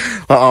yourself.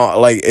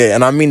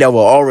 And I mean that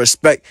with all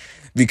respect,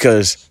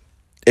 because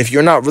if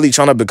you're not really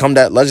trying to become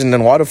that legend,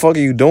 then why the fuck are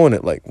you doing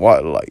it? Like, why?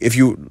 Like, if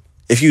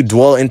you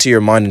dwell into your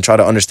mind and try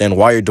to understand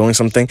why you're doing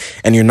something,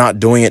 and you're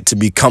not doing it to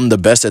become the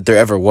best that there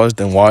ever was,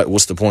 then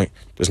what's the point?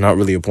 There's not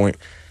really a point.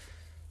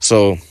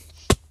 So,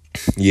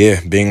 yeah,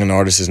 being an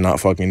artist is not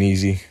fucking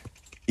easy.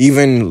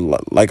 Even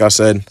like I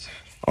said,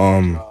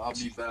 I'll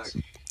be back.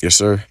 Yes,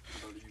 sir. I'm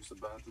about to use the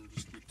bathroom.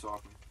 Just keep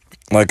talking.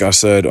 Like I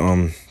said,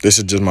 this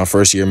is just my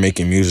first year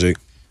making music.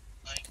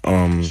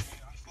 Um,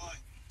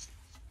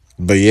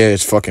 but yeah,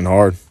 it's fucking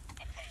hard.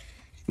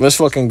 But it's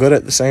fucking good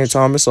at the same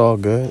time. It's all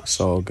good. It's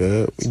all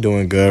good. We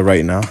doing good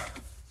right now.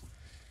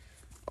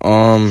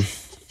 Um,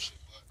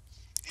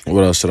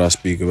 what else should I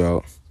speak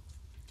about?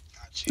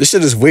 This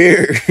shit is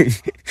weird.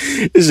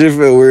 This shit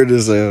feel weird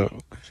as hell.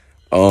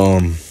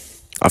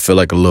 I feel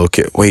like a little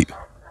kid. Wait.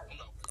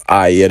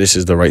 Yeah, this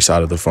is the right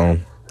side of the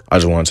phone. I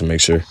just wanted to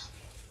make sure.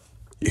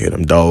 You hear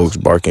them dogs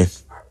barking?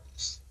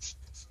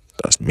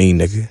 That's me,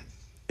 nigga.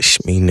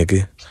 It's me,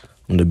 nigga.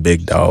 I'm the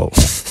big dog.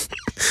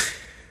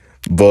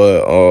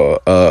 But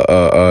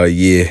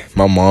yeah.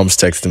 My mom's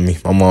texting me.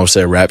 My mom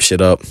said wrap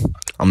shit up.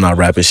 I'm not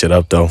wrapping shit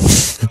up though.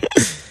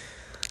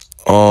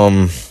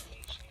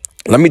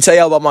 Let me tell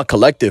y'all about my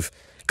collective,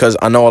 cause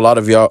I know a lot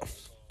of y'all.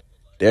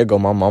 There go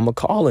my mama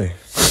calling.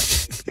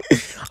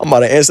 I'm about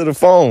to answer the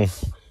phone.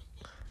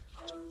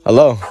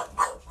 Hello.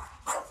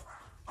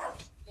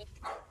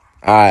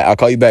 All right, I'll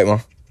call you back, Mom.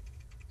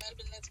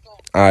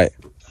 All right.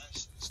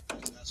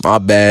 My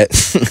bad.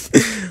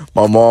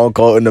 My mom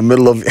called in the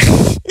middle of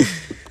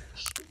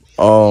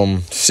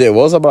shit,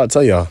 what was I about to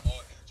tell y'all?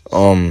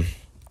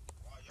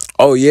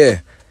 Oh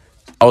yeah.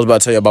 I was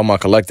about to tell you about my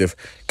collective,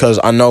 cause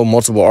I know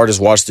multiple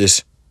artists watch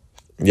this.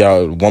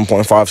 Y'all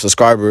 1.5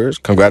 subscribers.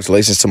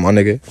 Congratulations to my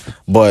nigga.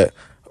 But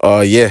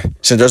yeah,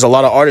 since there's a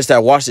lot of artists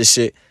that watch this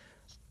shit,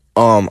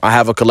 I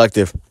have a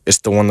collective. It's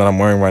the one that I'm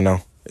wearing right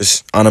now.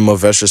 It's Anima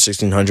Vestra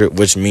 1600,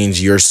 which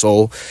means your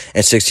soul,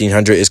 and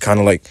 1600 is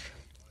kind of like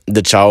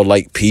the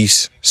childlike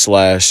peace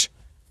slash,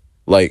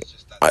 like,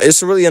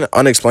 it's really an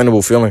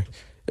unexplainable feeling.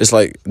 It's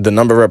like the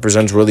number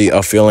represents really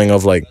a feeling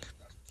of like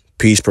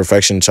peace,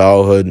 perfection,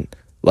 childhood.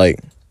 Like,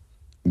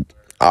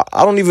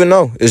 I don't even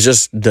know. It's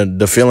just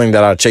the feeling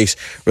that I chase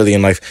really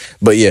in life.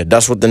 But yeah,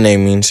 that's what the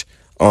name means.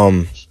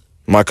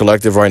 My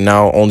collective right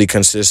now only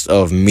consists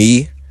of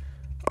me,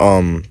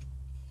 my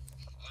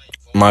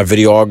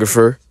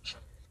videographer,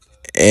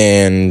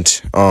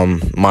 and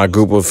my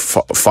group of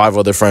 5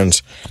 other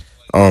friends.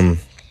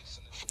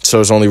 So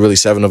it's only really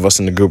 7 of us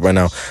in the group right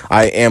now.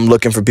 I am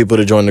looking for people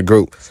to join the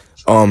group.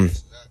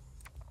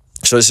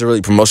 So this is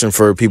really promotion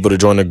for people to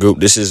join the group.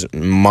 This is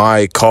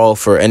my call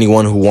for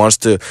anyone who wants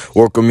to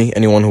work with me,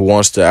 anyone who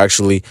wants to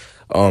actually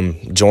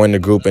join the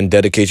group and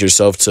dedicate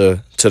yourself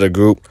to the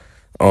group.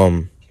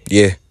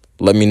 Yeah,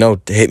 let me know.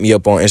 Hit me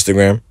up on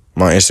Instagram.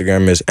 My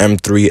Instagram is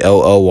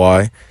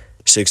M3LLY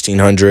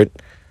 1600.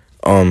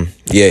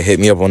 Yeah, hit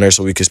me up on there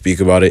so we can speak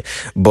about it.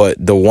 But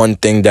the one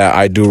thing that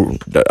I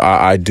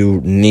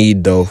do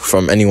need though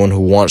from anyone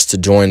who wants to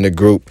join the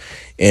group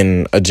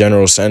in a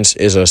general sense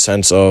is a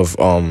sense of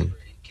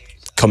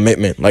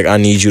commitment. Like, I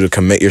need you to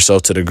commit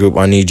yourself to the group.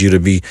 I need you to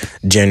be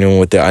genuine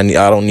with it. I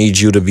don't need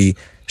you to be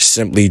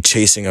simply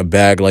chasing a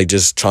bag, like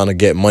just trying to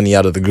get money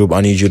out of the group.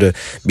 I need you to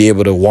be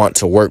able to want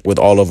to work with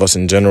all of us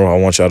in general. I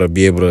want y'all to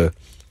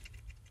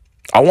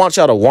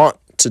want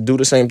to do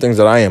the same things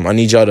that I am. I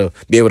need y'all to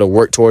be able to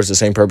work towards the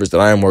same purpose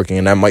that I am working.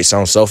 And that might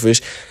sound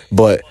selfish,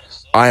 but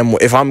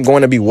if I'm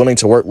going to be willing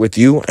to work with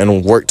you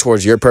and work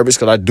towards your purpose,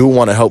 because I do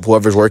want to help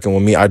whoever's working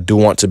with me. I do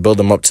want to build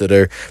them up to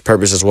their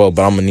purpose as well.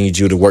 But I'm going to need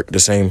you to work the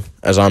same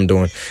as I'm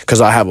doing,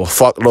 because I have a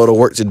fuckload of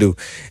work to do.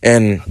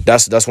 And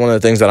that's one of the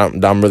things that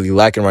I'm really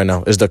lacking right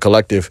now is the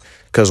collective.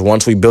 Because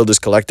once we build this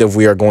collective,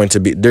 we are going to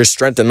be, there's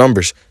strength in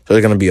numbers. So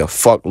there's going to be a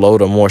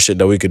fuckload of more shit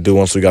that we could do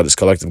once we got this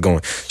collective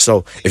going.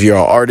 So if you're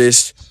an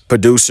artist,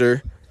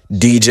 producer,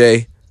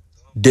 DJ,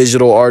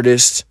 digital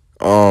artist,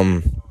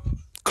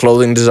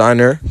 clothing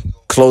designer,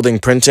 clothing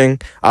printing,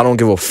 I don't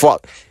give a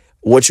fuck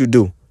what you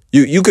do.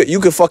 You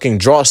could fucking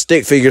draw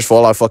stick figures for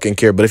all I fucking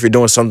care. But if you're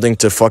doing something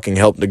to fucking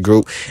help the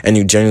group and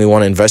you genuinely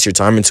want to invest your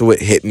time into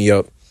it, hit me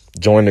up,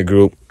 join the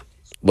group,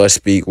 let's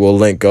speak, we'll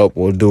link up,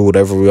 we'll do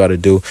whatever we gotta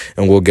do,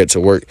 and we'll get to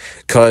work.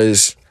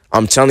 Cause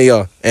I'm telling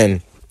y'all,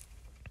 and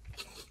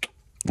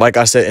like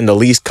I said, in the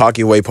least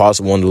cocky way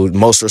possible, in the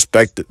most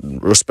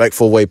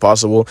respectful way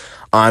possible,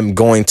 I'm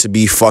going to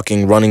be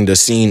fucking running the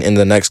scene in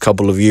the next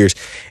couple of years.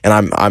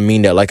 And I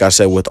mean that, like I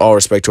said, with all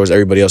respect towards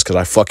everybody else, because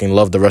I fucking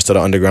love the rest of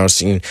the underground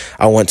scene.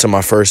 I went to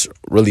my first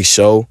really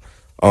show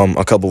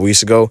a couple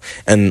weeks ago,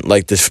 and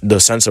like the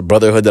sense of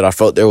brotherhood that I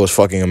felt there was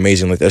fucking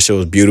amazing. Like, that shit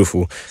was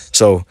beautiful.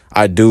 So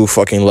I do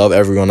fucking love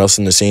everyone else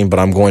in the scene, but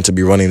I'm going to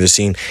be running the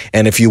scene.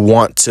 And if you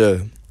want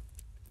to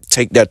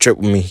take that trip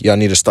with me, y'all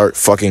need to start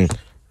fucking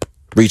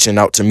reaching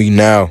out to me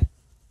now.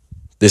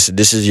 This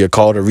is your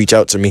call to reach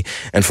out to me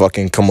and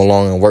fucking come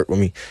along and work with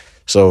me.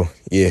 So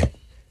yeah,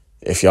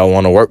 if y'all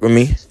want to work with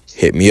me,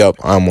 hit me up.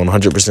 I'm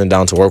 100%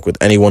 down to work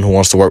with anyone who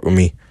wants to work with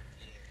me.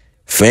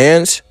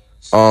 Fans,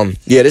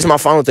 yeah, this is my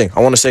final thing I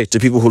want to say to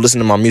people who listen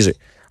to my music.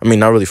 I mean,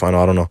 not really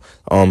final, I don't know.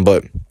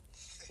 But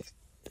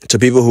to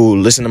people who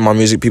listen to my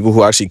music, people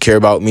who actually care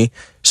about me,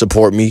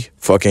 support me,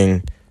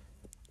 fucking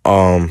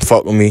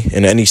fuck with me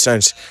in any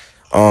sense.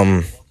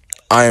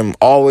 I am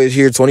always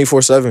here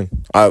 24/7.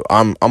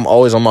 I'm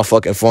always on my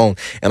fucking phone,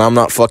 and I'm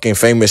not fucking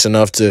famous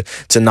enough to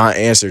not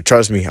answer.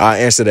 Trust me, I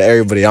answer to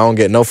everybody. I don't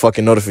get no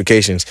fucking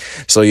notifications.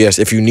 So yes,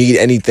 if you need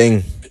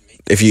anything,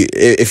 if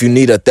you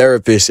need a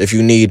therapist, if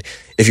you need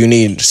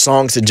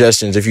song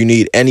suggestions, if you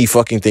need any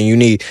fucking thing, you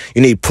need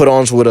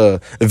put-ons with a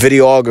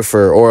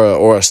videographer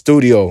or a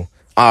studio,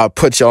 I'll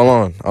put y'all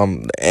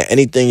on.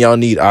 Anything y'all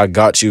need, I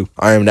got you.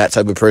 I am that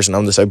type of person.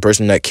 I'm the type of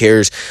person that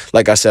cares.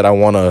 Like I said, I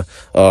want a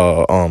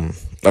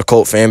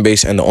cult fan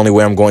base, and the only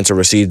way I'm going to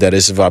receive that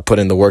is if I put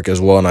in the work as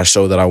well, and I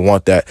show that I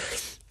want that.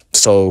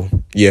 So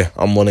yeah,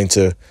 I'm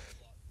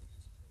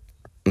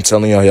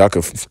telling y'all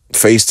could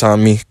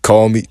FaceTime me,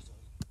 call me,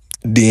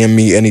 DM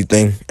me,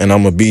 anything, and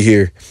I'm gonna be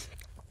here.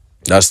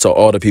 That's to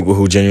all the people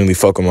who genuinely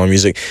fuck with my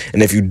music.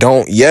 And if you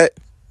don't yet,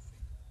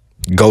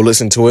 go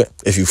listen to it.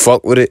 If you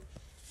fuck with it,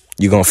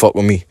 you gonna fuck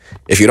with me.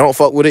 If you don't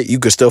fuck with it, you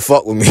can still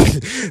fuck with me.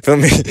 Feel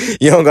me?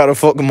 You don't gotta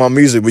fuck with my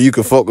music, but you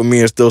can fuck with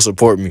me and still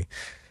support me.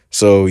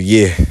 So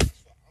yeah,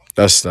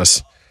 that's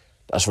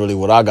really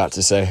what I got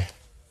to say.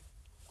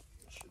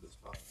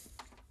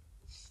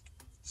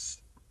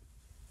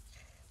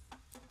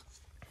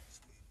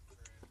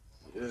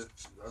 Yeah,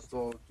 that's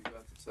all you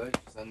got to say.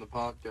 Just end the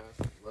podcast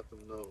and let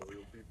them know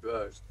we'll be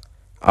back.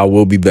 I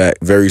will be back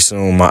very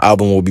soon. My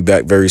album will be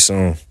back very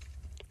soon.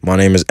 My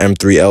name is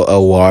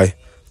M3LLY.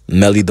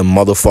 Melly the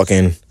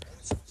motherfucking,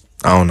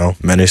 I don't know,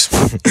 menace.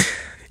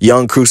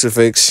 Young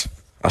Crucifix.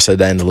 I said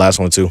that in the last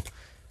one too.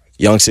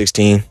 Young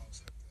 16.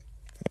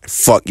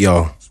 Fuck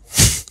y'all.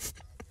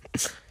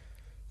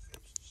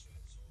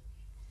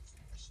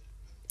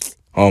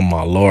 Oh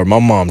my lord, my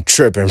mom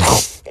tripping, bro.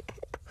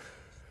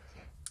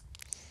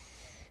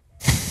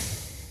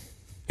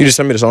 You just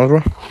sent me the songs,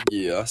 bro?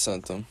 Yeah, I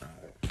sent them.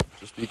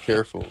 Just be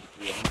careful.